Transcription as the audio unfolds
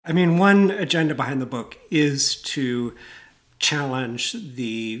I mean, one agenda behind the book is to challenge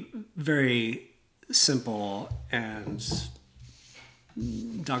the very simple and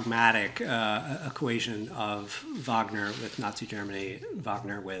dogmatic equation of Wagner with Nazi Germany,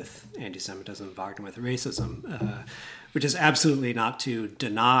 Wagner with anti-Semitism, Wagner with racism, which is absolutely not to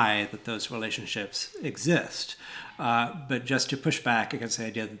deny that those relationships exist, but just to push back against the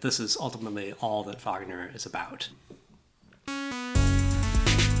idea that this is ultimately all that Wagner is about.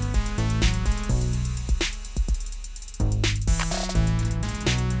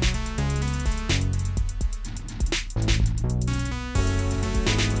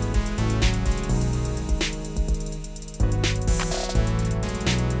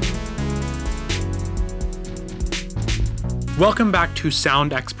 Welcome back to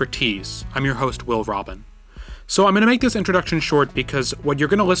Sound Expertise. I'm your host, Will Robin. So I'm going to make this introduction short because what you're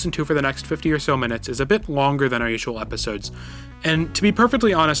going to listen to for the next 50 or so minutes is a bit longer than our usual episodes. And to be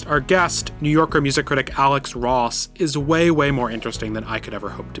perfectly honest, our guest, New Yorker music critic Alex Ross, is way more interesting than I could ever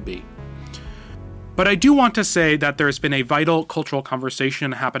hope to be. But I do want to say that there's been a vital cultural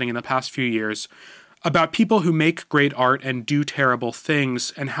conversation happening in the past few years about people who make great art and do terrible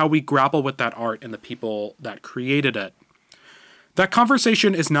things, and how we grapple with that art and the people that created it. That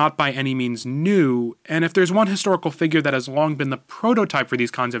conversation is not by any means new, and if there's one historical figure that has long been the prototype for these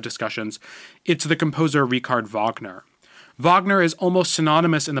kinds of discussions, it's the composer Richard Wagner. Wagner is almost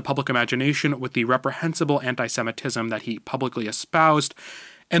synonymous in the public imagination with the reprehensible anti-Semitism that he publicly espoused,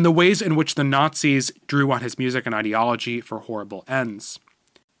 and the ways in which the Nazis drew on his music and ideology for horrible ends.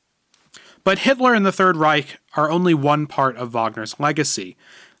 But Hitler and the Third Reich are only one part of Wagner's legacy.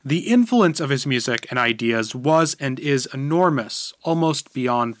 The influence of his music and ideas was and is enormous, almost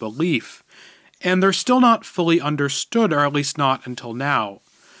beyond belief, and they're still not fully understood, or at least not until now.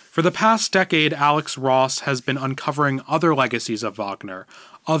 For the past decade, Alex Ross has been uncovering other legacies of Wagner,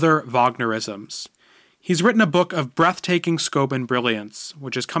 other Wagnerisms. He's written a book of breathtaking scope and brilliance,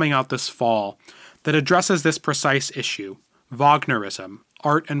 which is coming out this fall, that addresses this precise issue, Wagnerism,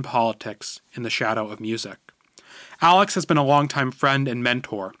 art and politics in the shadow of music. Alex has been a longtime friend and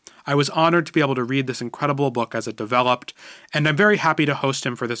mentor. I was honored to be able to read this incredible book as it developed, and I'm very happy to host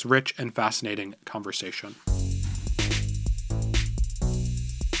him for this rich and fascinating conversation.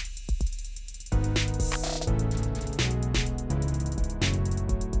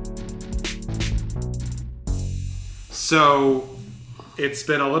 So, it's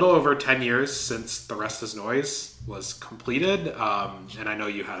been a little over 10 years since The Rest is Noise was completed, and I know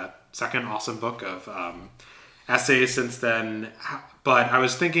you had a second awesome book of essays since then, but I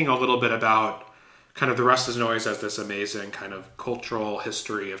was thinking a little bit about kind of The Rest is Noise as this amazing kind of cultural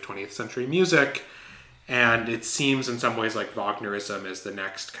history of 20th century music, and it seems in some ways like Wagnerism is the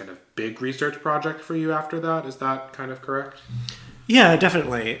next kind of big research project for you after that. Is that kind of correct? Yeah,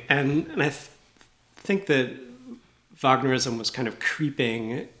 definitely. And I think that Wagnerism was kind of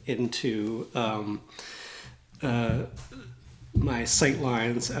creeping into my sight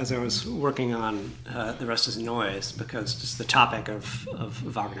lines as I was working on The Rest is Noise, because just the topic of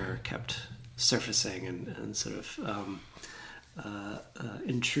Wagner kept surfacing and sort of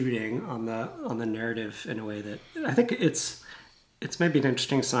intruding on the narrative in a way that I think it's maybe an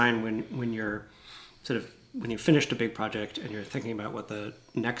interesting sign when you're sort of when you finished a big project and you're thinking about what the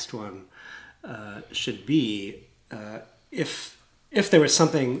next one should be. If there was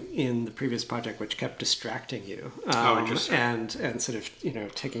something in the previous project which kept distracting you, and sort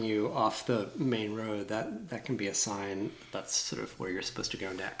of taking you off the main road, that can be a sign that's sort of where you're supposed to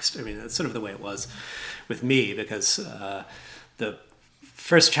go next. I mean, that's sort of the way it was with me, because the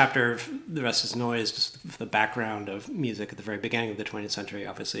first chapter of The Rest is Noise, just the background of music at the very beginning of the 20th century.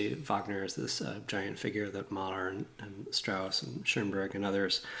 Obviously, Wagner is this giant figure that Mahler and Strauss and Schoenberg and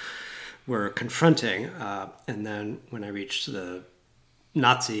others were confronting, and then when I reached the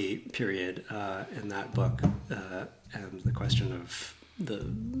Nazi period in that book, and the question of the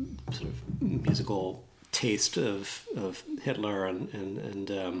sort of musical taste of Hitler and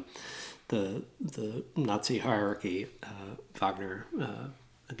the Nazi hierarchy, Wagner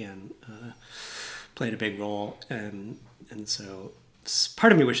again played a big role, and so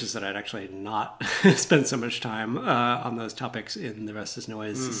part of me wishes that I'd actually not spend so much time on those topics in The Rest is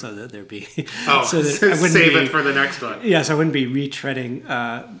Noise, so that there'd be so that I wouldn't save it for the next one. Yes, I wouldn't be retreading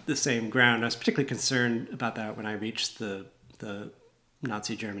the same ground. I was particularly concerned about that when I reached the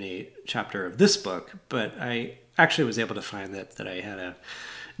Nazi Germany chapter of this book, but I actually was able to find that I had a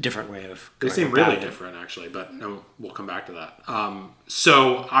different way of going. They seem really different, actually, but we'll come back to that.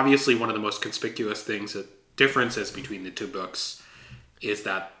 So obviously one of the most conspicuous differences between the two books is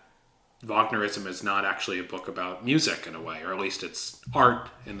that Wagnerism is not actually a book about music in a way, or at least it's art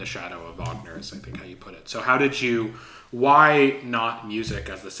in the shadow of Wagner, is I think how you put it. So why not music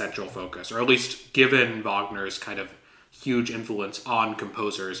as the central focus, or at least given Wagner's kind of huge influence on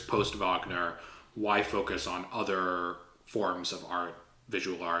composers post-Wagner, why focus on other forms of art,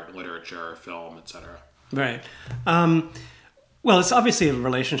 visual art, literature, film, etc.? Right. Well, it's obviously a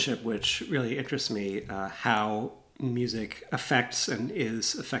relationship which really interests me, how music affects and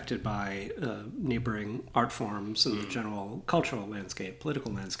is affected by neighboring art forms and the general cultural landscape,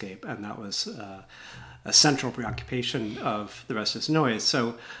 political landscape, and that was a central preoccupation of The Rest Is Noise.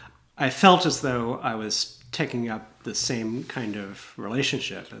 So I felt as though I was taking up the same kind of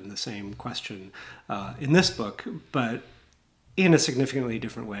relationship and the same question in this book, but in a significantly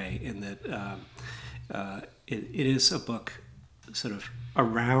different way, in that it is a book sort of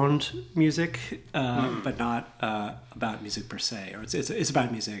around music, but not about music per se, or it's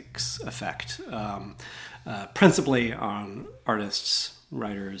about music's effect, principally on artists,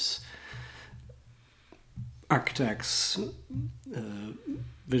 writers, architects,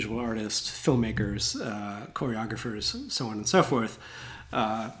 visual artists, filmmakers, choreographers, so on and so forth,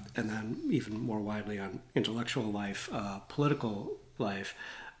 and then even more widely on intellectual life, political life,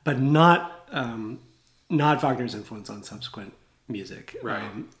 but not Wagner's influence on subsequent music. Right.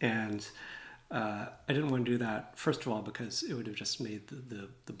 And I didn't want to do that, first of all, because it would have just made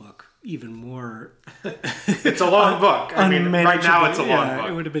the book even more... It's a long book. I mean, right now it's a long book.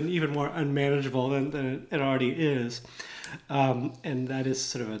 It would have been even more unmanageable than it already is. And that is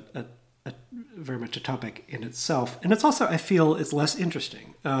sort of a very much a topic in itself. And it's also, I feel, it's less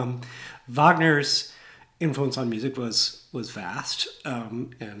interesting. Wagner's influence on music was vast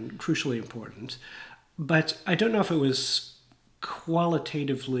and crucially important. But I don't know if it was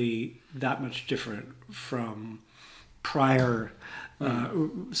qualitatively that much different from prior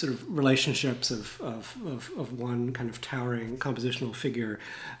sort of relationships of one kind of towering compositional figure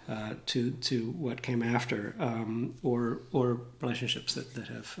to what came after, or relationships that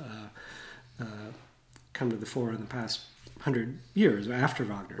have come to the fore in the past 100 years after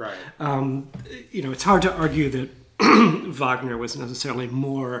Wagner. Right. It's hard to argue that Wagner was necessarily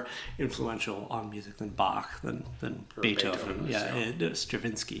more influential on music than Bach, than Beethoven,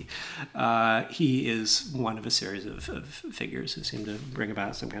 Stravinsky. He is one of a series of figures who seem to bring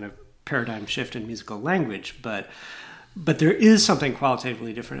about some kind of paradigm shift in musical language, but there is something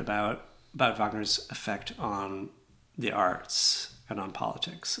qualitatively different about Wagner's effect on the arts and on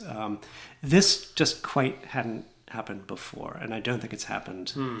politics. This just quite hadn't happened before, and I don't think it's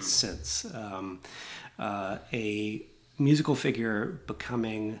happened since. A musical figure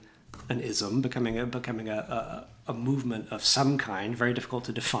becoming an ism, becoming a movement of some kind, very difficult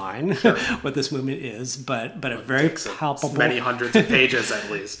to define what this movement is, but a very palpable... Many hundreds of pages at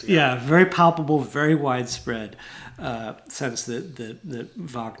least. Yeah, very palpable, very widespread sense that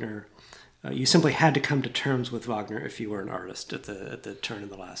Wagner... you simply had to come to terms with Wagner if you were an artist at the turn of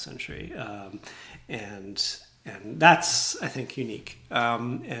the last century. And that's, I think, unique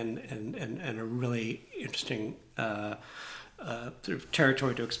and a really interesting sort of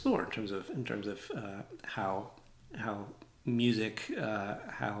territory to explore in terms of how music,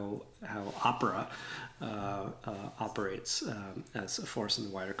 how opera operates as a force in the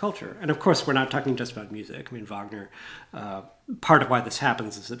wider culture. And of course, we're not talking just about music. I mean, Wagner. Part of why this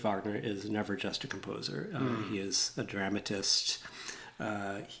happens is that Wagner is never just a composer. He is a dramatist.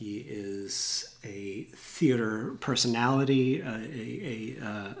 He is a theater personality, a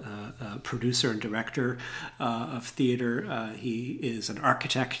producer and director of theater. He is an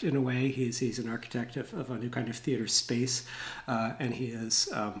architect in a way. He's an architect of a new kind of theater space. And he is,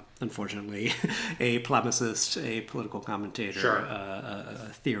 unfortunately, a polemicist, a political commentator,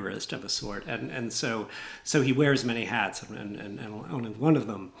 a theorist of a sort. And so he wears many hats, and only one of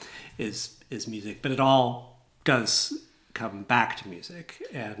them is music. But it all does come back to music,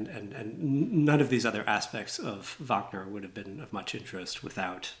 and none of these other aspects of Wagner would have been of much interest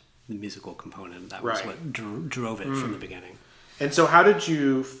without the musical component. That was what drove it from the beginning. And so how did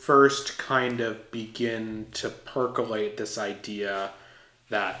you first kind of begin to percolate this idea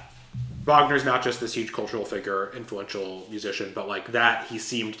that Wagner's not just this huge cultural figure, influential musician, but like that he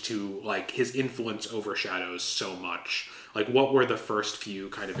seemed to, like, his influence overshadows so much? Like, what were the first few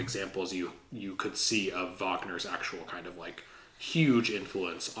kind of examples you could see of Wagner's actual kind of like huge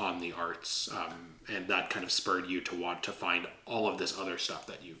influence on the arts, and that kind of spurred you to want to find all of this other stuff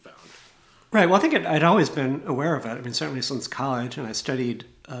that you found? Right. Well, I think I'd always been aware of it. I mean, certainly since college, and I studied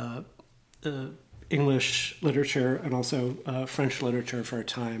English literature and also French literature for a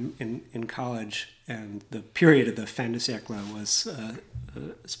time in college, and the period of the fin de siècle was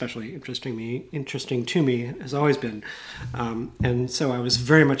especially interesting to me, has always been. And so I was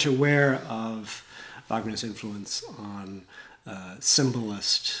very much aware of Wagner's influence on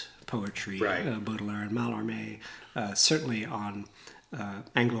symbolist poetry, right. Baudelaire and Mallarmé, certainly on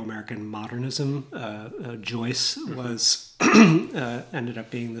Anglo-American modernism. Joyce was ended up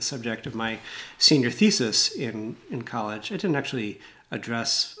being the subject of my senior thesis in college. I didn't actually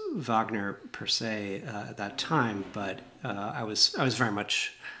address Wagner per se at that time, but I was very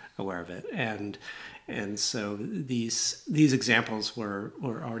much aware of it, and so these examples were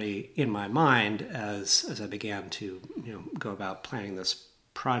already in my mind as I began to go about planning this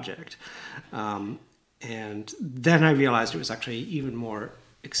project. And then I realized it was actually even more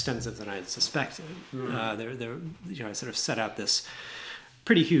extensive than I had suspected. I sort of set out this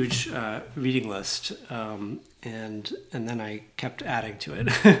pretty huge reading list, and then I kept adding to it.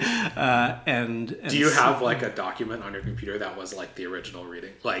 and do you have like a document on your computer that was like the original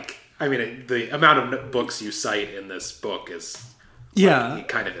reading? Like, I mean, the amount of books you cite in this book is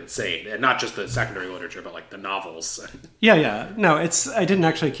kind of insane, and not just the secondary literature, but like the novels. No, I didn't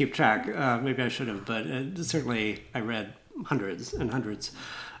actually keep track. Maybe I should have, but certainly I read hundreds and hundreds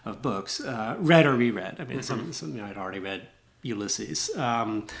of books, read or reread. I mean, some I'd already read Ulysses.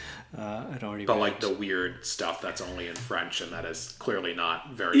 I'd already but read, like the weird stuff that's only in French, and that is clearly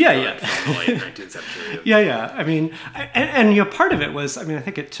not very good from the late 19th century. I mean, and part of it was, I mean, I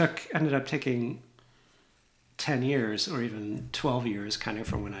think it ended up taking 10 years or even 12 years kind of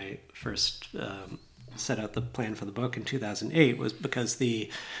from when I first set out the plan for the book in 2008, was because the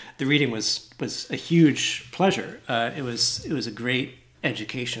reading was a huge pleasure. It was a great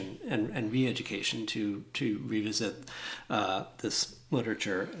education and re-education to revisit this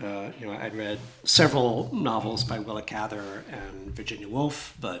literature. I'd read several novels by Willa Cather and Virginia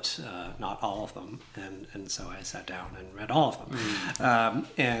Woolf, but not all of them, and so I sat down and read all of them.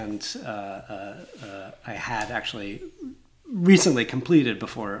 I had actually recently completed,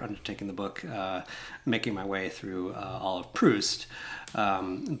 before undertaking the book, making my way through all of Proust.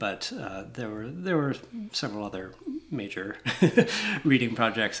 But there were several other major reading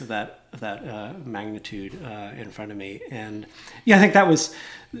projects of that magnitude in front of me, and I think that was.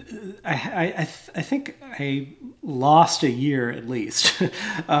 I think I lost a year at least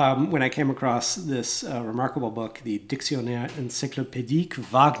when I came across this remarkable book, the Dictionnaire Encyclopédique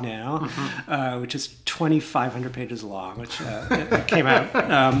Wagner, which is 2,500 pages long, which it came out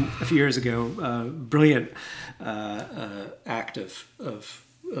a few years ago. Brilliant act of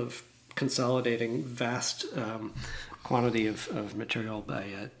consolidating vast quantity of material by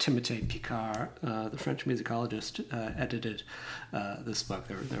Timothée Picard, the French musicologist, edited this book.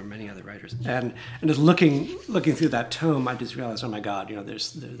 There are many other writers, and just looking through that tome, I just realized, oh my God,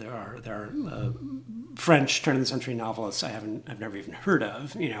 there are French turn of the century novelists I've never even heard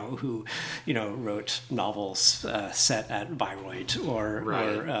of, who wrote novels set at Bayreuth, or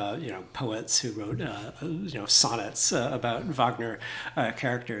poets who wrote sonnets about Wagner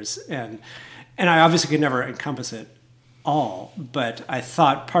characters, and I obviously could never encompass it all, but I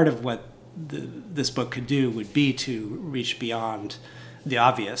thought part of what this book could do would be to reach beyond the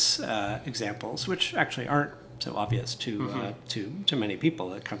obvious examples, which actually aren't so obvious to many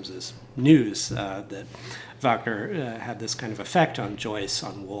people. It comes as news that Wagner had this kind of effect on Joyce,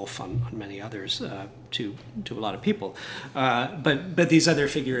 on Woolf, on many others, to a lot of people. But these other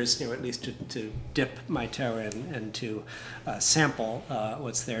figures, at least to dip my toe in and to sample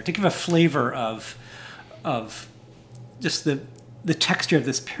what's there, to give a flavor of just the texture of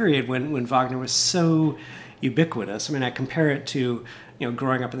this period when Wagner was so ubiquitous. I mean, I compare it to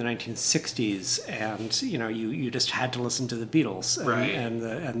growing up in the 1960s, and you just had to listen to the Beatles and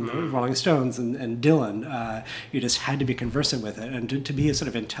the Rolling Stones and Dylan. You just had to be conversant with it, and to be a sort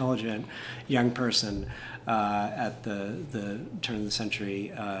of intelligent young person at the turn of the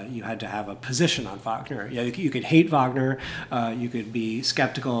century, you had to have a position on Wagner. You could hate Wagner, you could be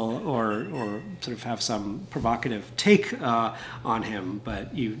skeptical or sort of have some provocative take on him,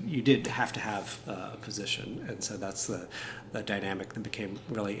 but you did have to have a position, and so that's the dynamic that became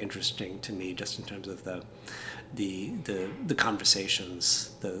really interesting to me, just in terms of the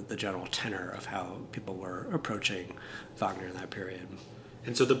conversations, the general tenor of how people were approaching Wagner in that period.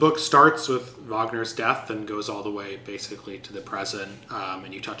 And so the book starts with Wagner's death and goes all the way basically to the present,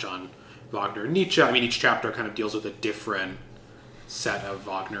 and you touch on Wagner and Nietzsche. I mean, each chapter kind of deals with a different set of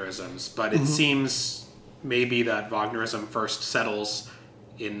Wagnerisms, but it seems maybe that Wagnerism first settles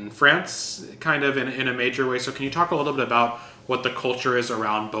in France, kind of in a major way. So can you talk a little bit about what the culture is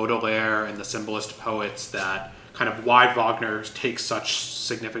around Baudelaire and the symbolist poets, that kind of why Wagner takes such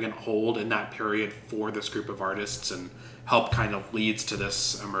significant hold in that period for this group of artists and help kind of leads to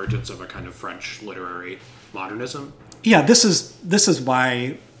this emergence of a kind of French literary modernism. Yeah, this is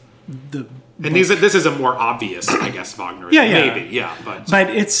why the and this is a more obvious, I guess, Wagnerism. Maybe, but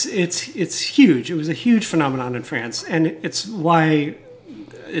it's huge. It was a huge phenomenon in France, and it's why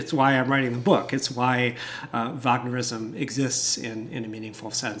I'm writing the book. It's why Wagnerism exists in a meaningful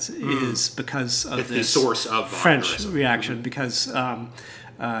sense, is because of the source of French reaction. Because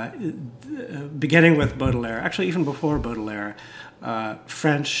beginning with Baudelaire, actually even before Baudelaire,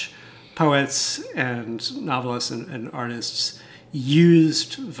 French poets and novelists and artists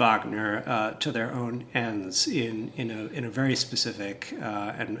used Wagner to their own ends in a very specific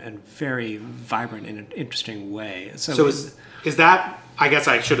and very vibrant and interesting way. So is that, I guess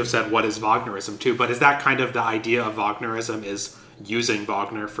I should have said what is Wagnerism too, but is that kind of the idea of Wagnerism, is using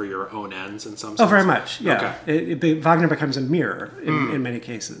Wagner for your own ends in some sense? Oh, very much, yeah. Okay. Wagner becomes a mirror in many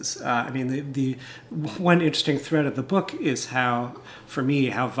cases. I mean, the one interesting thread of the book is how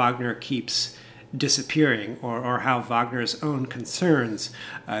Wagner keeps disappearing, or how Wagner's own concerns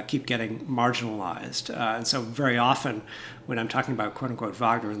keep getting marginalized. And so very often when I'm talking about quote-unquote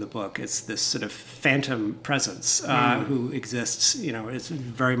Wagner in the book, it's this sort of phantom presence who exists. It's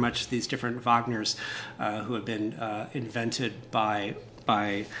very much these different Wagners who have been invented by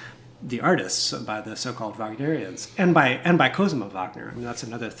the artists, by the so-called Wagnerians, and by Cosima Wagner. I mean, that's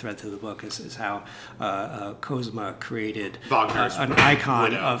another thread through the book, is how Cosima created an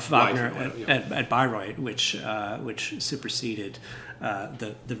icon of Wagner at Bayreuth, which superseded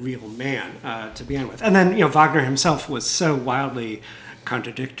the real man to begin with. And then Wagner himself was so wildly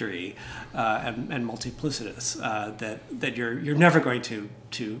contradictory and multiplicitous that you're never going to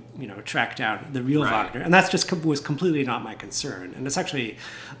track down the real Wagner, and that's just was completely not my concern. And it's actually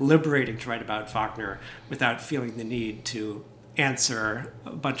liberating to write about Wagner without feeling the need to answer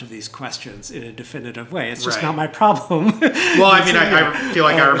a bunch of these questions in a definitive way. It's just not my problem. Well, I mean, I feel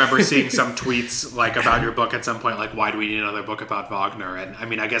like I remember seeing some tweets like about your book at some point, like, why do we need another book about Wagner? And I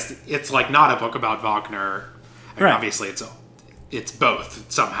mean, I guess it's like not a book about Wagner. I mean, obviously it's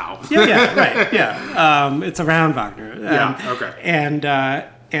both somehow. It's around Wagner. Okay.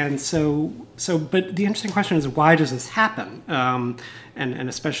 And so, but the interesting question is, why does this happen? And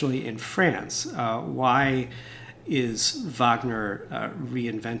especially in France, why is Wagner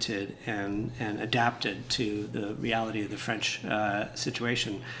reinvented and adapted to the reality of the French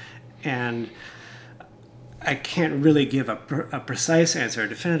situation? And I can't really give a precise answer, a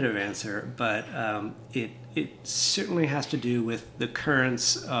definitive answer, but it certainly has to do with the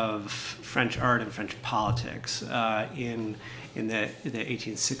currents of French art and French politics in the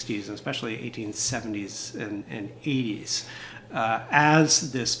 1860s, and especially 1870s and 80s,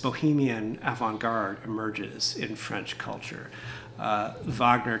 as this bohemian avant-garde emerges in French culture.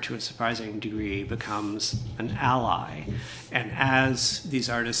 Wagner, to a surprising degree, becomes an ally. And as these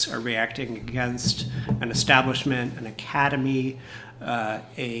artists are reacting against an establishment, an academy,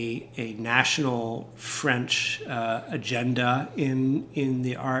 a national French agenda in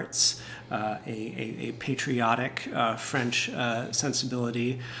the arts, a patriotic French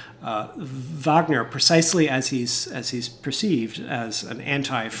sensibility, Wagner, precisely as he's perceived as an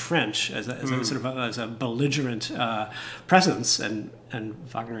anti-French, as a belligerent presence, and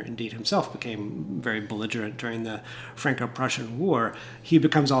Wagner indeed himself became very belligerent during the Franco-Prussian War. He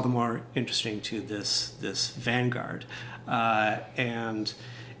becomes all the more interesting to this vanguard, but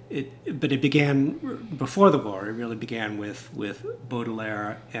it began before the war. It really began with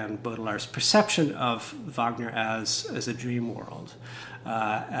Baudelaire and Baudelaire's perception of Wagner as a dream world,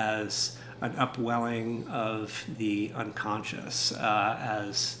 as an upwelling of the unconscious,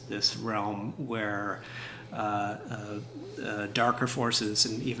 as this realm where darker forces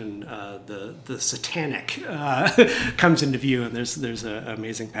and even the satanic comes into view. And there's an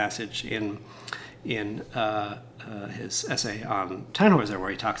amazing passage in his essay on Tannhäuser where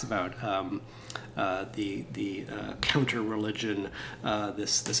he talks about the counter religion,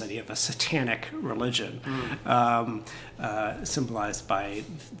 this idea of a satanic religion, symbolized by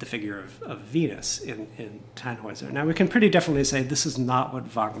the figure of Venus in Tannhäuser. Now we can pretty definitely say this is not what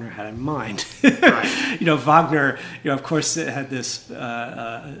Wagner had in mind. Right. Wagner, of course, had this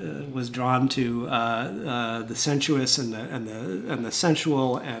was drawn to the sensuous and the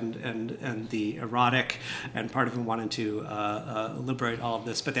sensual and the erotic, and part of him wanted to liberate all of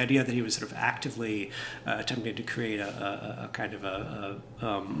this. But the idea that he was sort of actively attempting to create a kind of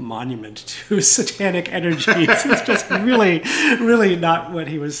a monument to satanic energies is just really not what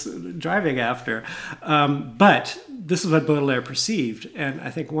he was driving after. But this is what Baudelaire perceived. And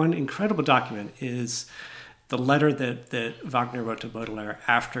I think one incredible document is the letter that Wagner wrote to Baudelaire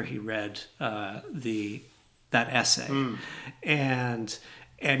after he read that essay, and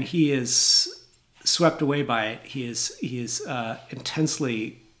he is swept away by it. He is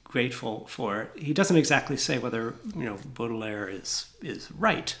intensely grateful for it. He doesn't exactly say whether Baudelaire is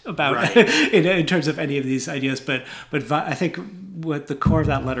right about in terms of any of these ideas, but I think what the core of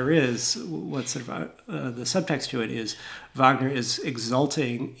that letter is, what sort of the subtext to it is, Wagner is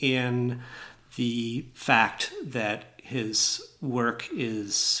exulting in the fact that his work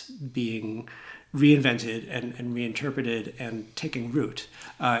is being reinvented and reinterpreted and taking root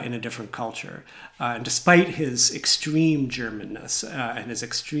in a different culture. And despite his extreme Germanness and his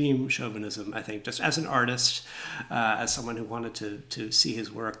extreme chauvinism, I think just as an artist, as someone who wanted to see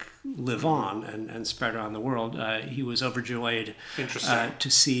his work live on and spread around the world, he was overjoyed to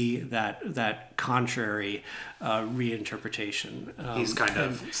see that contrary reinterpretation. He's kind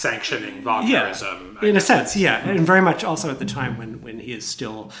of sanctioning Wagnerism. In a sense, and very much also at the time when he is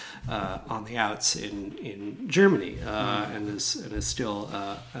still on the outs in Germany and is still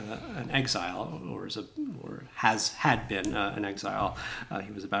an exile, or had been an exile.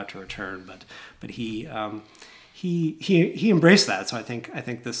 He was about to return, but he embraced that. So I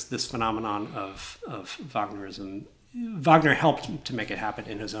think this phenomenon of Wagnerism, Wagner helped to make it happen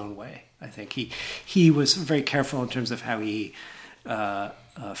in his own way. I think he was very careful in terms of how he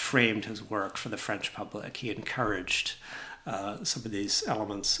framed his work for the French public. He encouraged some of these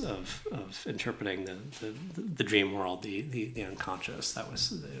elements of interpreting the dream world, the unconscious.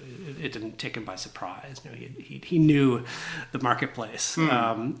 It didn't take him by surprise. He knew the marketplace,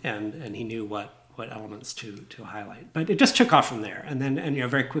 and he knew what elements to highlight. But it just took off from there, and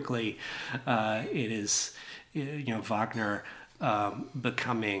very quickly, it is Wagner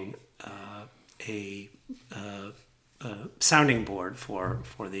becoming a sounding board for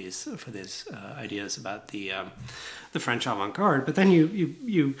these ideas about the French avant-garde. But then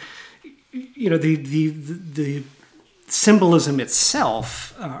the symbolism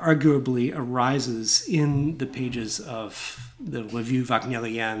itself arguably arises in the pages of the Revue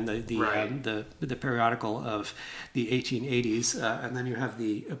Wagnerienne, the periodical of the 1880s, and then you have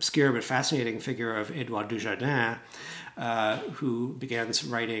the obscure but fascinating figure of Edouard Dujardin, who begins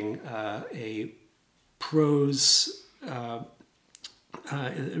writing a prose.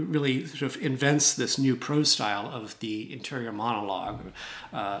 Really sort of invents this new prose style of the interior monologue,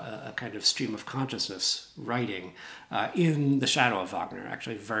 a kind of stream of consciousness writing in the shadow of Wagner,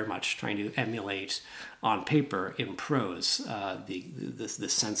 actually very much trying to emulate on paper in prose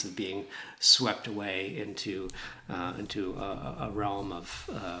this sense of being swept away into a realm of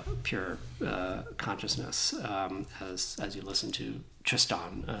pure consciousness as you listen to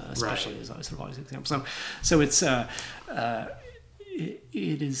Tristan, especially as sort of always an example. So it's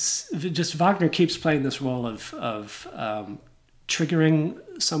it is just Wagner keeps playing this role of triggering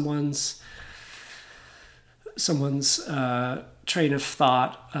someone's train of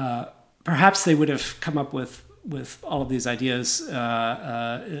thought. Perhaps they would have come up with all of these ideas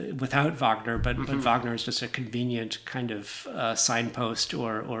without Wagner, but Wagner is just a convenient kind of signpost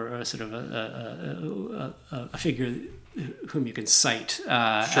or a sort of a figure whom you can cite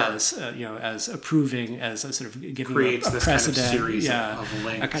as approving, as a sort of giving creates a this precedent, kind of series of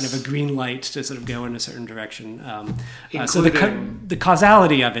links, a kind of a green light to sort of go in a certain direction. So the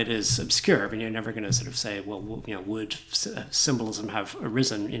causality of it is obscure. I mean, you're never going to sort of say, well, would symbolism have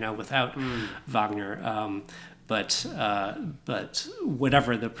arisen, without Wagner? But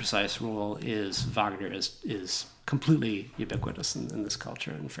whatever the precise rule is, Wagner is completely ubiquitous in this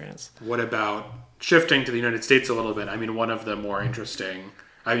culture in France. What about shifting to the United States a little bit? I mean, one of the more interesting,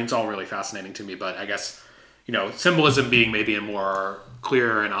 it's all really fascinating to me, but I guess, symbolism being maybe a more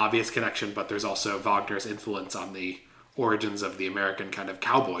clear and obvious connection, but there's also Wagner's influence on the origins of the American kind of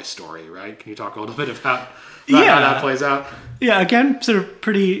cowboy story, right? Can you talk a little bit about how that plays out? Yeah, again, sort of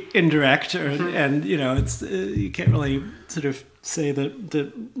pretty indirect, and it's you can't really sort of say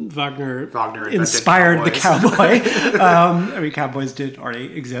that Wagner inspired the cowboy. Cowboys did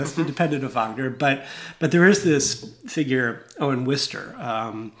already exist, independent of Wagner, but there is this figure, Owen Wister,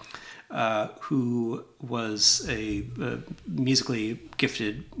 who was a musically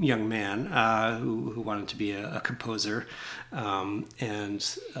gifted young man who wanted to be a composer,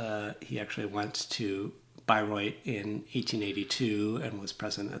 and he actually went to Bayreuth in 1882 and was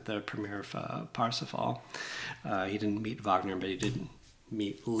present at the premiere of Parsifal. He didn't meet Wagner, but he did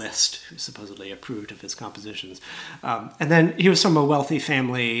meet Liszt, who supposedly approved of his compositions. And then he was from a wealthy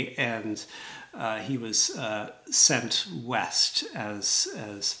family, and he was sent west,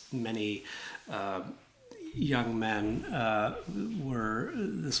 as many young men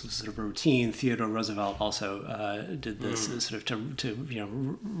this was sort of a routine. Theodore Roosevelt also did this sort of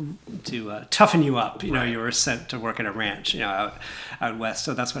to toughen you up. You were sent to work at a ranch, out west.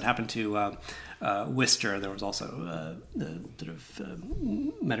 So that's what happened to Worcester. There was also sort of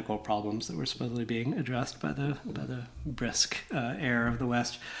medical problems that were supposedly being addressed by the brisk air of the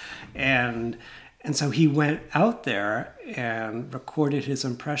West, and so he went out there and recorded his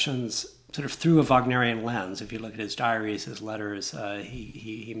impressions sort of through a Wagnerian lens. If you look at his diaries, his letters,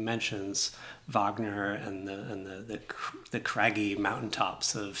 he mentions Wagner and the craggy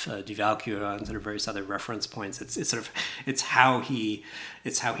mountaintops of Die Walküre and sort of various other reference points. It's how he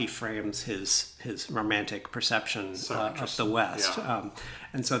frames his romantic perception of the West. Yeah.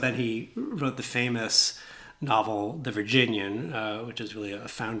 And so then he wrote the famous novel The Virginian, which is really a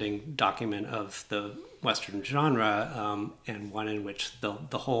founding document of the Western genre, and one in which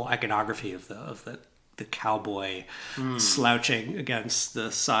the whole iconography of the cowboy slouching against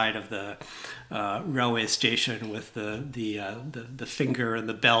the side of the railway station with the finger and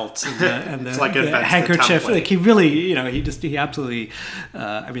the belt and the, like the handkerchief. Like he really, he absolutely.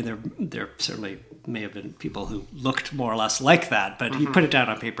 I mean, there certainly may have been people who looked more or less like that, but he put it down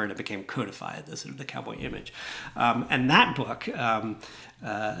on paper and it became codified, the sort of the cowboy image. And that book, a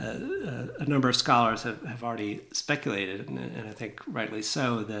number of scholars have already speculated, and I think rightly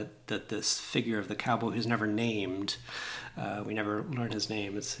so, that this figure of the cowboy who's never named, we never learn his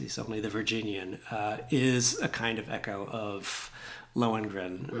name, he's only the Virginian, is a kind of echo of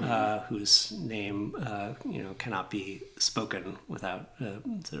Lohengrin, whose name cannot be spoken without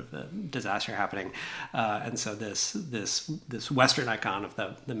sort of a disaster happening, and so this Western icon of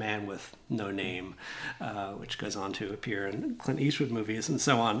the man with no name, which goes on to appear in Clint Eastwood movies and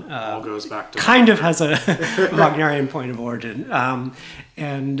so on, all goes back to kind of has a Wagnerian point of origin,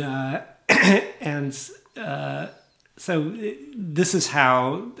 so this is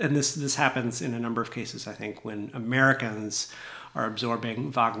how, and this happens in a number of cases, I think, when Americans are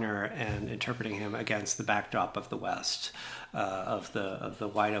absorbing Wagner and interpreting him against the backdrop of the West, of the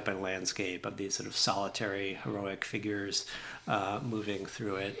wide open landscape, of these sort of solitary heroic figures moving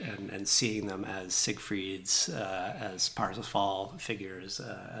through it, and seeing them as Siegfrieds, as Parsifal figures,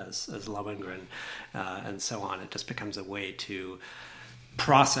 as Lohengrin, and so on. It just becomes a way to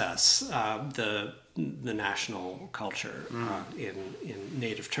process the national culture in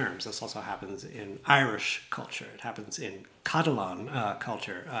native terms. This also happens in Irish culture. It happens in Catalan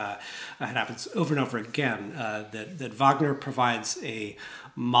culture. It happens over and over again. That Wagner provides a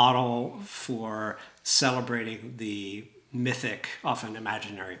model for celebrating the mythic, often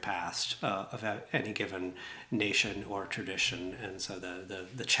imaginary past of any given nation or tradition, and so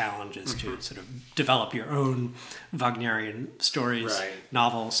the challenge is to sort of develop your own Wagnerian stories, right,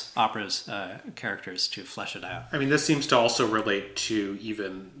 novels, operas, characters to flesh it out. I mean, this seems to also relate to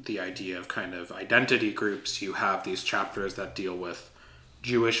even the idea of kind of identity groups. You have these chapters that deal with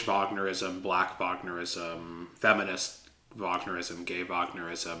Jewish Wagnerism, Black Wagnerism, feminist Wagnerism, gay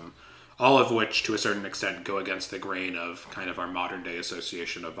Wagnerism, all of which, to a certain extent, go against the grain of kind of our modern-day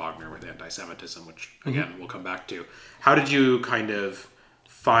association of Wagner with anti-Semitism, which, again, we'll come back to. How did you kind of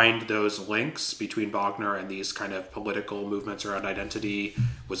find those links between Wagner and these kind of political movements around identity?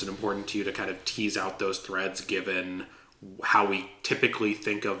 Was it important to you to kind of tease out those threads, given how we typically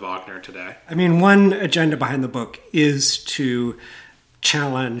think of Wagner today? I mean, one agenda behind the book is to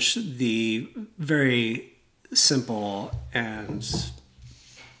challenge the very simple and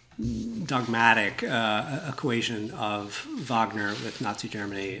dogmatic equation of Wagner with Nazi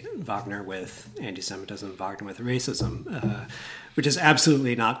Germany, Wagner with anti-Semitism, Wagner with racism, which is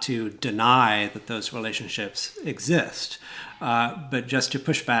absolutely not to deny that those relationships exist, but just to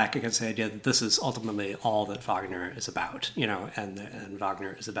push back against the idea that this is ultimately all that Wagner is about, and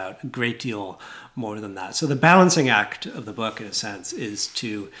Wagner is about a great deal more than that. So the balancing act of the book, in a sense, is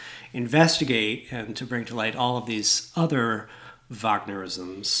to investigate and to bring to light all of these other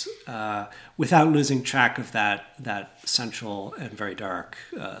Wagnerisms without losing track of that central and very dark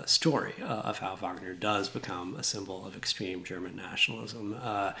story of how Wagner does become a symbol of extreme German nationalism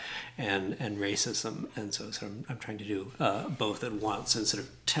and racism. And so I'm trying to do both at once and sort of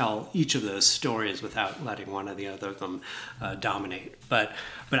tell each of those stories without letting one or the other of them dominate. But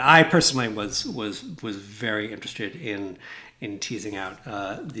I personally was very interested in teasing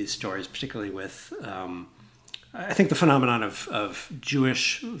out these stories, particularly with I think the phenomenon of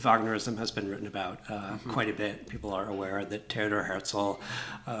Jewish Wagnerism has been written about quite a bit. People are aware that Theodor Herzl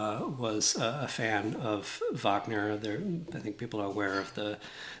was a fan of Wagner. I think people are aware of the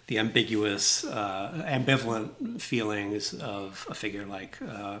ambiguous, ambivalent feelings of a figure like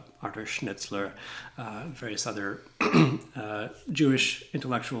Arthur Schnitzler, various other Jewish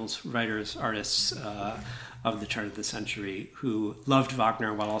intellectuals, writers, artists of the turn of the century who loved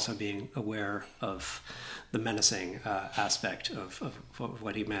Wagner while also being aware of the menacing aspect of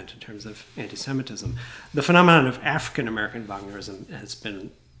what he meant in terms of anti-Semitism. The phenomenon of African-American Wagnerism has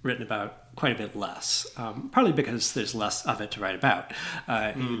been written about quite a bit less, partly because there's less of it to write about.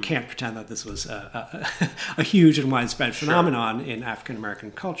 You can't pretend that this was a huge and widespread phenomenon in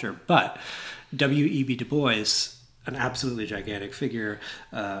African-American culture, but W.E.B. Du Bois, an absolutely gigantic figure,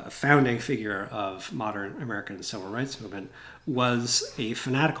 a founding figure of modern American civil rights movement, was a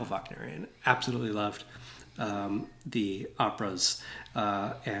fanatical Wagnerian, absolutely loved the operas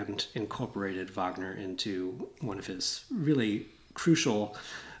and incorporated Wagner into one of his really crucial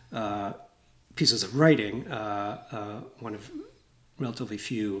pieces of writing, one of relatively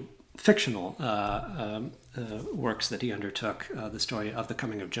few fictional works that he undertook, the story of the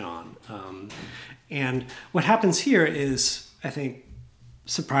coming of John. And what happens here is, I think,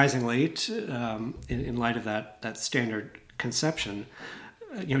 surprisingly, in light of that standard conception,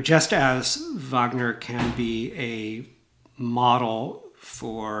 just as Wagner can be a model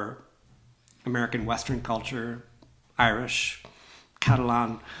for American Western culture, Irish,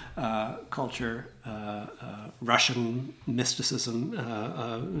 Catalan culture, Russian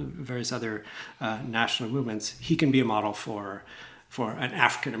mysticism, various other national movements, he can be a model for an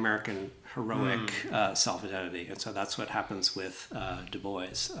African-American heroic self-identity. And so that's what happens with Du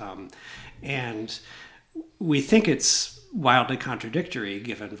Bois. And we think it's wildly contradictory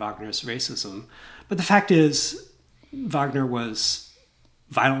given Wagner's racism. But the fact is, Wagner was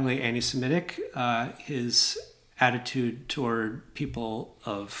violently anti-Semitic. His attitude toward people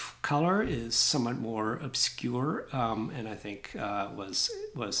of color is somewhat more obscure, and I think was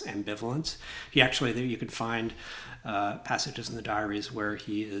ambivalent. He actually, you could find passages in the diaries where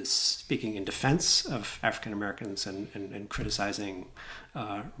he is speaking in defense of African Americans and criticizing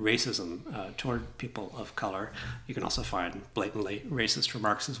racism toward people of color. You can also find blatantly racist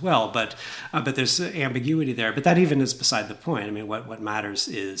remarks as well, but there's ambiguity there. But that even is beside the point. I mean, what matters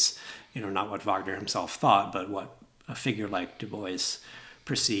is, not what Wagner himself thought, but what a figure like Du Bois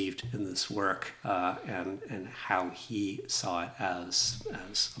perceived in this work, and how he saw it as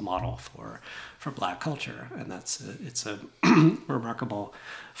a model for Black culture. And it's a remarkable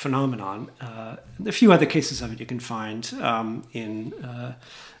phenomenon. A few other cases of it you can find in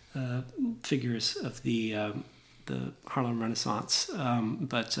figures of the Harlem Renaissance,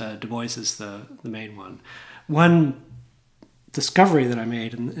 but Du Bois is the main one. One discovery that I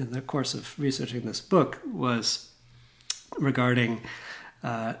made in the course of researching this book was regarding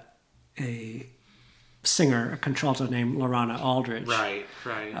a singer, a contralto named Lorana Aldridge, right,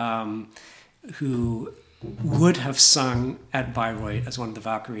 who would have sung at Bayreuth as one of the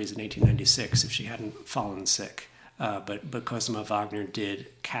Valkyries in 1896 if she hadn't fallen sick. But Cosima Wagner did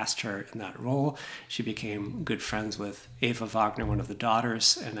cast her in that role. She became good friends with Eva Wagner, one of the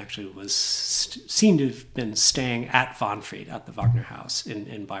daughters, and actually was seen to have been staying at Wahnfried, at the Wagner house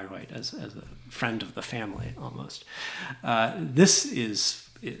in Bayreuth, as a friend of the family, almost. This is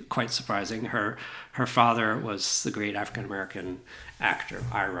quite surprising. Her father was the great African-American actor,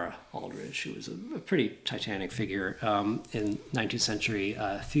 Ira Aldridge, who was a pretty titanic figure in 19th century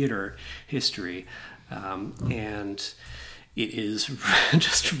theater history. And it is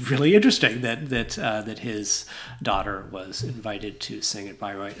just really interesting that his daughter was invited to sing at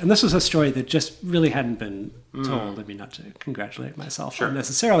Bayreuth. And this was a story that just really hadn't been told. I mean, not to congratulate myself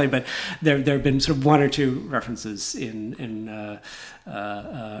necessarily, but there have been sort of one or two references in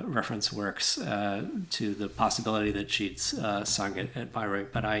reference works to the possibility that she'd sung at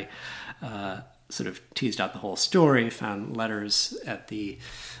Bayreuth. But I sort of teased out the whole story, found letters at the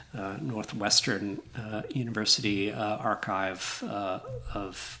Northwestern University archive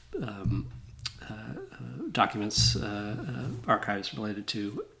of documents, archives related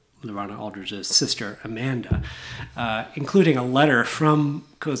to Lorana Aldridge's sister, Amanda, including a letter from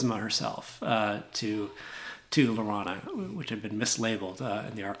Cosima herself to Lorana, which had been mislabeled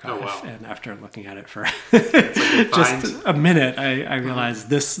in the archive. Oh, wow. And after looking at it for just a minute, I realized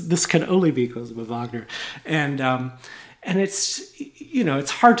this can only be Cosima Wagner. And it's,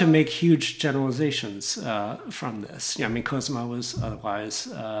 it's hard to make huge generalizations from this. I mean, Cosima was otherwise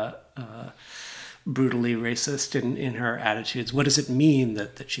brutally racist in her attitudes? What does it mean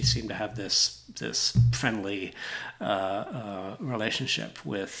that she seemed to have this friendly relationship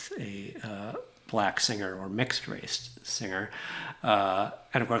with a black singer or mixed race singer?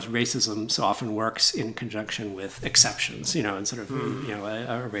 And of course, racism so often works in conjunction with exceptions, and sort of,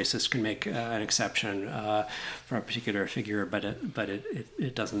 a racist can make an exception for a particular figure, but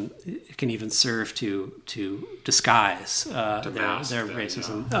it doesn't, it can even serve to disguise their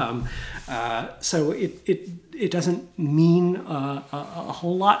racism. So it doesn't mean a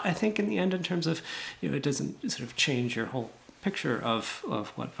whole lot, I think, in the end, in terms of, it doesn't sort of change your whole picture of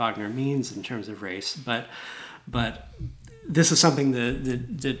what Wagner means in terms of race, but this is something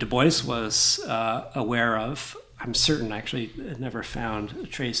that Du Bois was aware of. I'm certain, actually, I never found a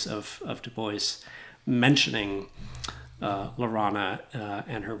trace of Du Bois mentioning Laurana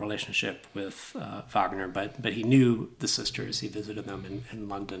and her relationship with Wagner, but he knew the sisters. He visited them in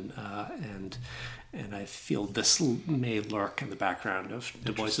London, and I feel this may lurk in the background of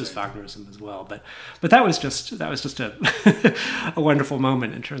Du Bois's Wagnerism as well. But that was just a a wonderful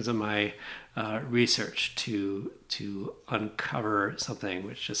moment in terms of my research to uncover something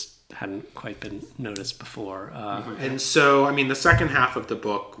which just hadn't quite been noticed before. And so, I mean, the second half of the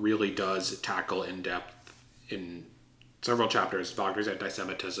book really does tackle in depth in several chapters Wagner's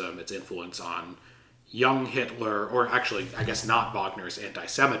anti-Semitism, its influence on young Hitler, or actually, I guess not Wagner's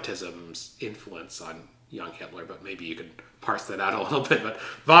anti-Semitism's influence on young Hitler, but maybe you can parse that out a little bit. But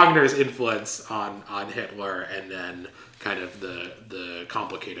Wagner's influence on Hitler, and then kind of the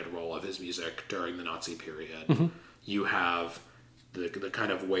complicated role of his music during the Nazi period. Mm-hmm. You have the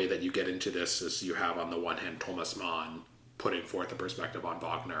kind of way that you get into this is you have, on the one hand, Thomas Mann putting forth a perspective on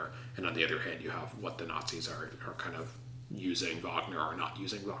Wagner, and on the other hand, you have what the Nazis are kind of using Wagner or not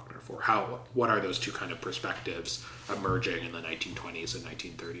using Wagner for. What are those two kind of perspectives emerging in the 1920s and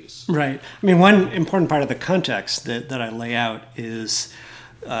 1930s? Right. I mean, one important part of the context that I lay out is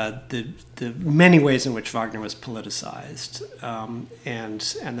the many ways in which Wagner was politicized,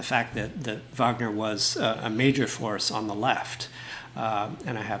 and the fact that Wagner was a major force on the left.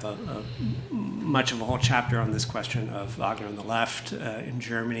 And I have much of a whole chapter on this question of Wagner on the left in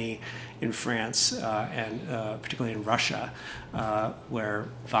Germany, in France, and particularly in Russia, where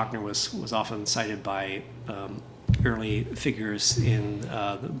Wagner was often cited by early figures in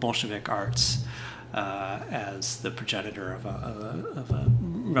the Bolshevik arts as the progenitor of a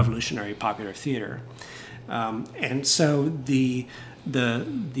revolutionary popular theater. And so the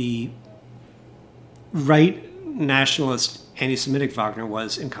right nationalist anti-Semitic Wagner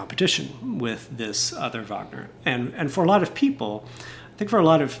was in competition with this other Wagner. And for a lot of people, I think for a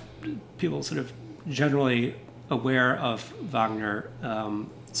lot of people sort of generally aware of Wagner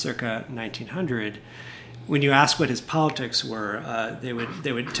circa 1900, when you ask what his politics were, they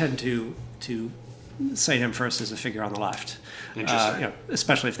would tend to cite him first as a figure on the left.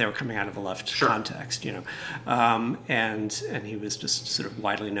 Especially if they were coming out of a left context, and he was just sort of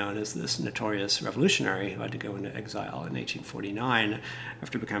widely known as this notorious revolutionary who had to go into exile in 1849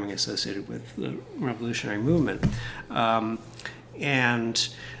 after becoming associated with the revolutionary movement. And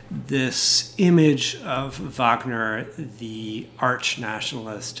this image of Wagner, the arch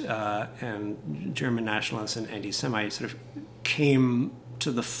nationalist and German nationalist and anti-Semite, sort of came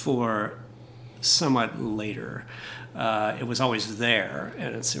to the fore somewhat later. It was always there,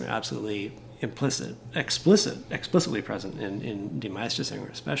 and it's absolutely explicitly present in Die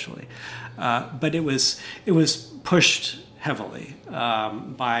Meistersinger especially. But it was pushed heavily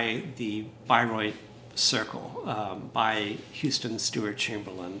by the Bayreuth circle, by Houston Stewart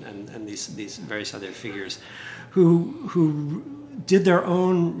Chamberlain and these various other figures who did their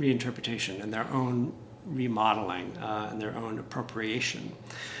own reinterpretation and their own remodeling and their own appropriation.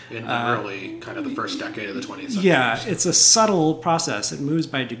 In really kind of the first decade of the 20th century. Yeah, it's a subtle process. It moves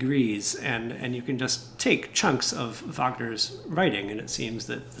by degrees, and you can just take chunks of Wagner's writing, and it seems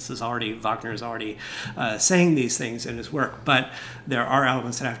that Wagner is already saying these things in his work, but there are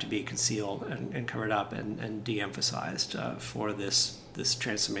elements that have to be concealed and covered up and de-emphasized for this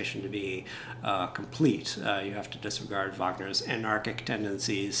transformation to be complete. You have to disregard Wagner's anarchic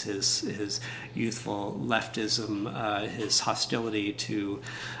tendencies, his youthful leftism, his hostility to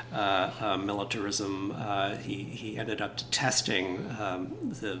militarism. He ended up detesting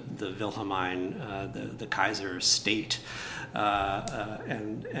the Wilhelmine, the Kaiser state,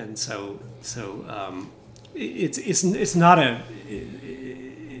 and so it's not a.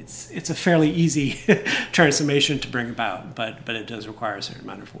 It's a fairly easy transformation to bring about, but it does require a certain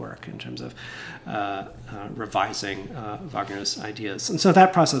amount of work in terms of revising Wagner's ideas. And so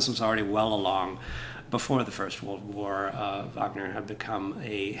that process was already well along before the First World War, Wagner had become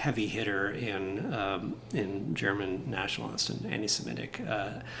a heavy hitter in German nationalist and anti-Semitic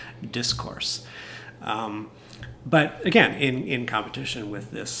discourse. But again, in competition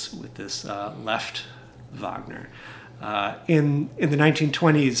with this left Wagner. In the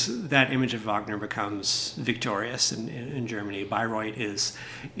 1920s, that image of Wagner becomes victorious in Germany. Bayreuth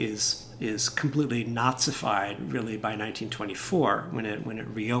is completely Nazified really by 1924 when it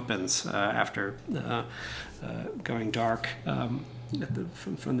reopens after going dark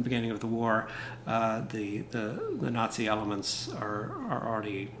from the beginning of the war. The Nazi elements are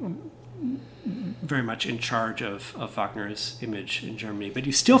already very much in charge of Wagner's image in Germany, but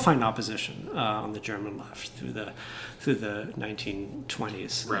you still find opposition on the German left through the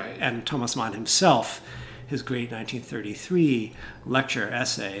 1920s. Right. And Thomas Mann himself, his great 1933 lecture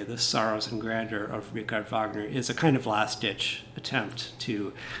essay, "The Sorrows and Grandeur of Richard Wagner," is a kind of last-ditch attempt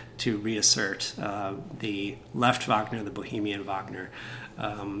to reassert the left Wagner, the Bohemian Wagner,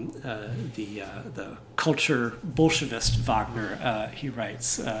 the culture Bolshevist Wagner. He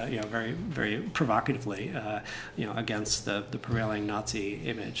writes, very very provocatively, against the prevailing Nazi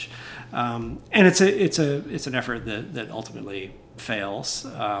image, and it's an effort that ultimately fails,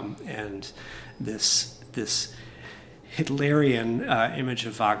 and this Hitlerian image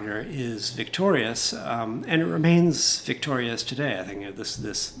of Wagner is victorious, and it remains victorious today. I think this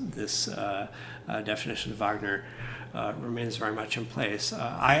definition of Wagner remains very much in place.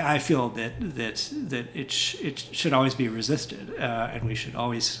 I feel that it should always be resisted, and we should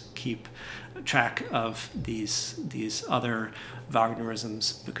always keep track of these other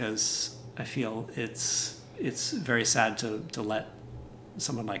Wagnerisms, because I feel it's very sad to let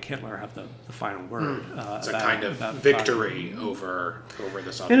someone like Hitler have the final word. It's a kind of victory over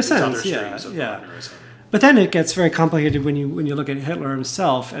this other, in a sense, these other streams of Wagnerism. But then it gets very complicated when you look at Hitler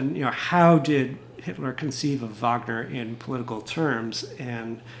himself, and how did Hitler conceive of Wagner in political terms?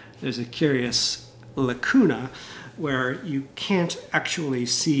 And there's a curious lacuna where you can't actually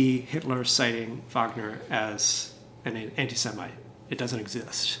see Hitler citing Wagner as an anti-Semite. It doesn't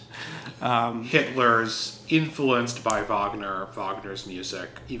exist. Hitler's influenced by Wagner's music,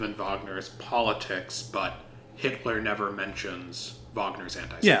 even Wagner's politics, but Hitler never mentions Wagner's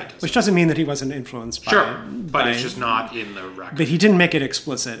anti-Semitism. Yeah, which doesn't mean that he wasn't influenced by it. But it's just not in the record. But he didn't make it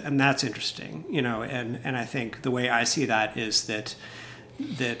explicit, and that's interesting, and I think the way I see that is that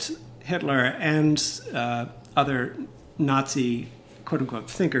Hitler and other Nazi quote-unquote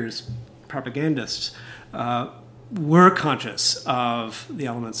thinkers, propagandists, were conscious of the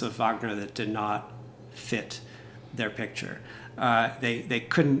elements of Wagner that did not fit their picture. They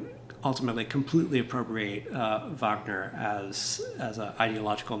couldn't ultimately completely appropriate Wagner as an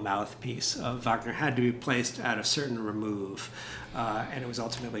ideological mouthpiece. Wagner had to be placed at a certain remove, and it was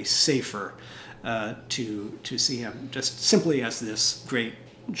ultimately safer to see him just simply as this great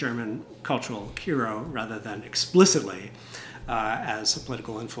German cultural hero rather than explicitly as a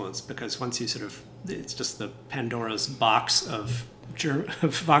political influence, because once you it's just the Pandora's box of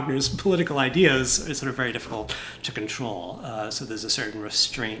Wagner's political ideas is sort of very difficult to control. So there's a certain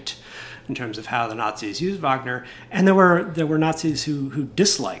restraint in terms of how the Nazis used Wagner, and there were Nazis who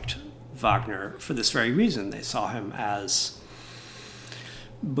disliked Wagner for this very reason. They saw him as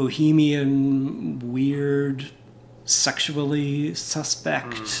bohemian, weird, sexually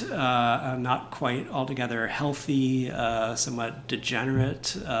suspect, not quite altogether healthy, somewhat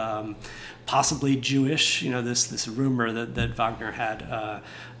degenerate, possibly Jewish. This rumor that Wagner had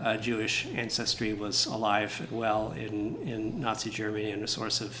Jewish ancestry was alive and well in Nazi Germany, and a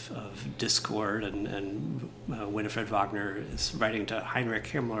source of discord. And Winifred Wagner is writing to Heinrich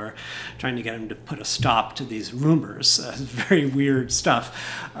Himmler, trying to get him to put a stop to these rumors. Very weird stuff,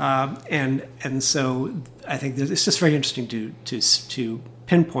 and so I think that it's just very interesting to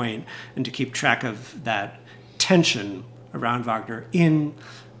pinpoint and to keep track of that tension around Wagner in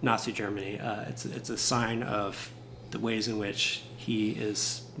Nazi Germany. It's a sign of the ways in which he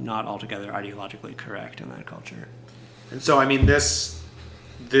is not altogether ideologically correct in that culture. And so, I mean, this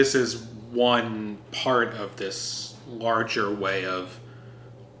is one part of this larger way of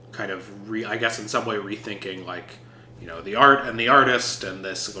kind of, I guess in some way rethinking, the art and the artist and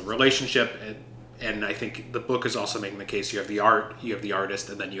this relationship. And I think the book is also making the case you have the art, you have the artist,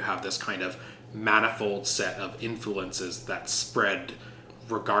 and then you have this kind of manifold set of influences that spread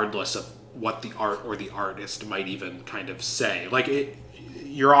regardless of what the art or the artist might even kind of say.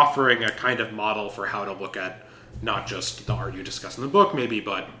 You're offering a kind of model for how to look at not just the art you discuss in the book, maybe,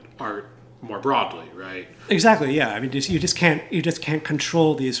 but art more broadly, right? Exactly. Yeah. I mean, you just can't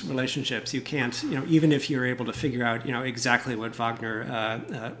control these relationships. You can't, even if you're able to figure out, exactly what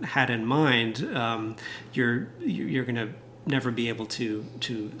Wagner had in mind, you're going to never be able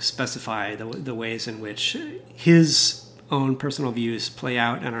to specify the ways in which his own personal views play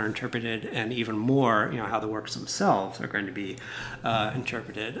out and are interpreted, and even more, how the works themselves are going to be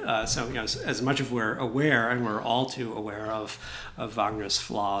interpreted. So, as much as we're aware, and we're all too aware of Wagner's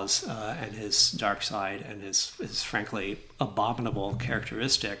flaws and his dark side and his frankly abominable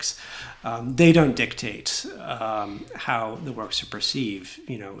characteristics, they don't dictate how the works are perceived.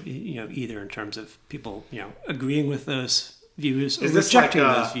 Either in terms of people, agreeing with those views or rejecting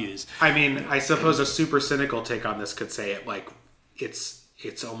those views. I mean, I suppose a super cynical take on this could say it like it's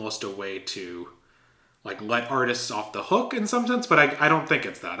almost a way to like let artists off the hook in some sense, but I don't think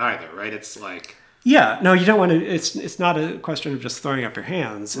it's that either, right? It's like, yeah, no, you don't want to. It's not a question of just throwing up your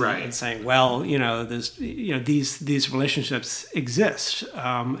hands and saying, well, there's these relationships exist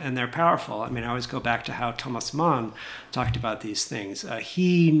and they're powerful. I mean, I always go back to how Thomas Mann talked about these things.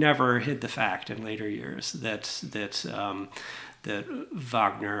 He never hid the fact in later years that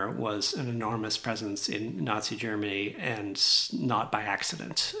Wagner was an enormous presence in Nazi Germany, and not by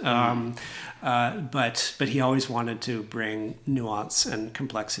accident. But he always wanted to bring nuance and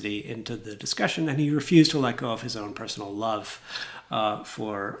complexity into the discussion, and he refused to let go of his own personal love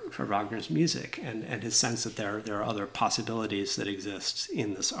for Wagner's music and his sense that there are other possibilities that exist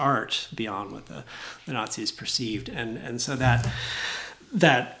in this art beyond what the Nazis perceived, and so that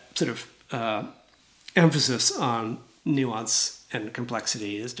sort of emphasis on nuance and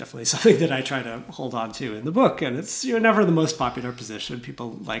complexity is definitely something that I try to hold on to in the book, and it's never the most popular position.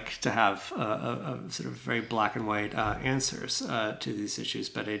 People like to have a sort of very black and white answers to these issues,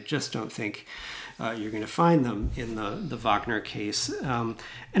 but I just don't think you're going to find them in the Wagner case. And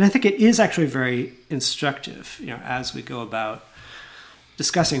I think it is actually very instructive, as we go about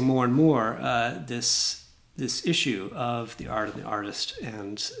discussing more and more this issue of the art and the artist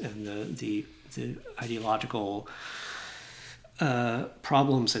and the ideological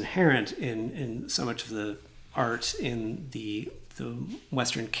problems inherent in so much of the art in the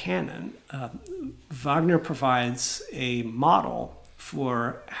Western canon. Wagner provides a model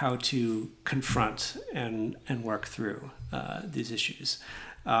for how to confront and work through these issues.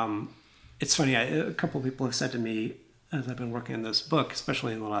 It's funny, a couple of people have said to me as I've been working on this book,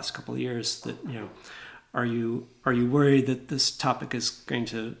 especially in the last couple of years, that are you worried that this topic is going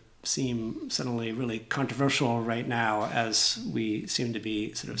to seem suddenly really controversial right now, as we seem to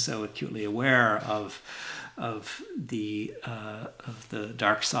be sort of so acutely aware of the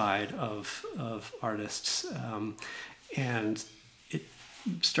dark side of artists, and it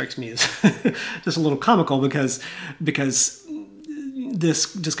strikes me as just a little comical because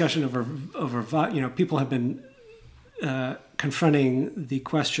this discussion over people have been confronting the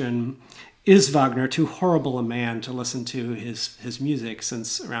question: is Wagner too horrible a man to listen to his music,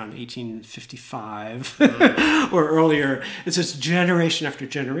 since around 1855 or earlier? It's just generation after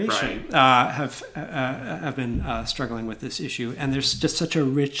generation have been struggling with this issue, and there's just such a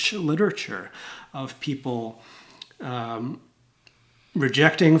rich literature of people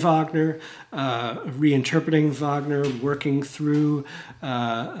rejecting Wagner, reinterpreting Wagner, working through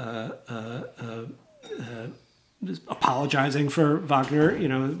apologizing for Wagner,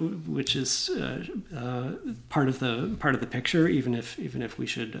 which is part of the picture, even if we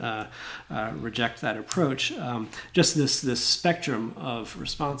should reject that approach. Just this spectrum of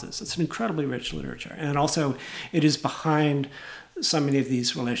responses. It's an incredibly rich literature, and also it is behind so many of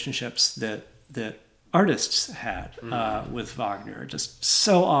these relationships that artists had with Wagner. Just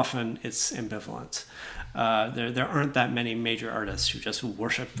so often it's ambivalent. There aren't that many major artists who just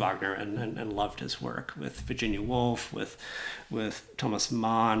worshipped Wagner and loved his work. With Virginia Woolf, with Thomas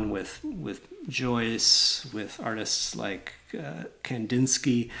Mann, with Joyce, with artists like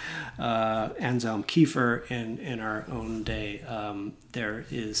Kandinsky, Anselm Kiefer in our own day. There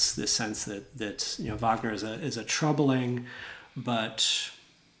is this sense that Wagner is a troubling but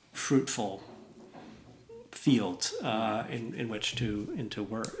fruitful field in which to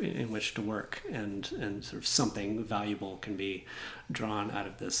work, and sort of something valuable can be drawn out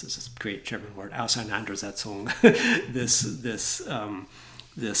of this. This great German word, Auseinandersetzung,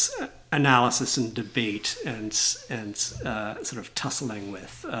 this analysis and debate and sort of tussling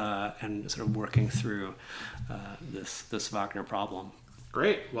with and sort of working through this Wagner problem.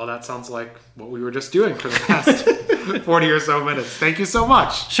 Great. Well, that sounds like what we were just doing for the past 40 or so minutes. Thank you so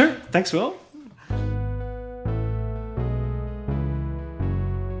much. Sure. Thanks, Will.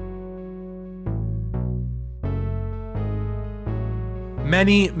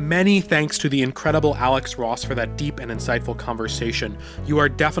 many, many thanks to the incredible Alex Ross for that deep and insightful conversation. You are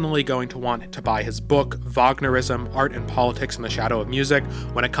definitely going to want to buy his book, Wagnerism, Art and Politics in the Shadow of Music,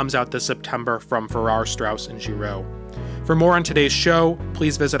 when it comes out this September from Farrar, Straus and Giroux. For more on today's show,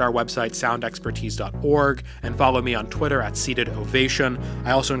 please visit our website, soundexpertise.org, and follow me on Twitter at Seated Ovation.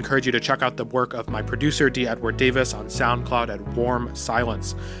 I also encourage you to check out the work of my producer, D. Edward Davis, on SoundCloud at Warm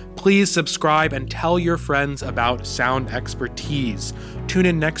Silence. Please subscribe and tell your friends about Sound Expertise. Tune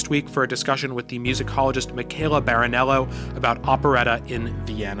in next week for a discussion with the musicologist Michaela Baranello about operetta in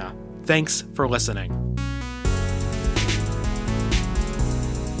Vienna. Thanks for listening.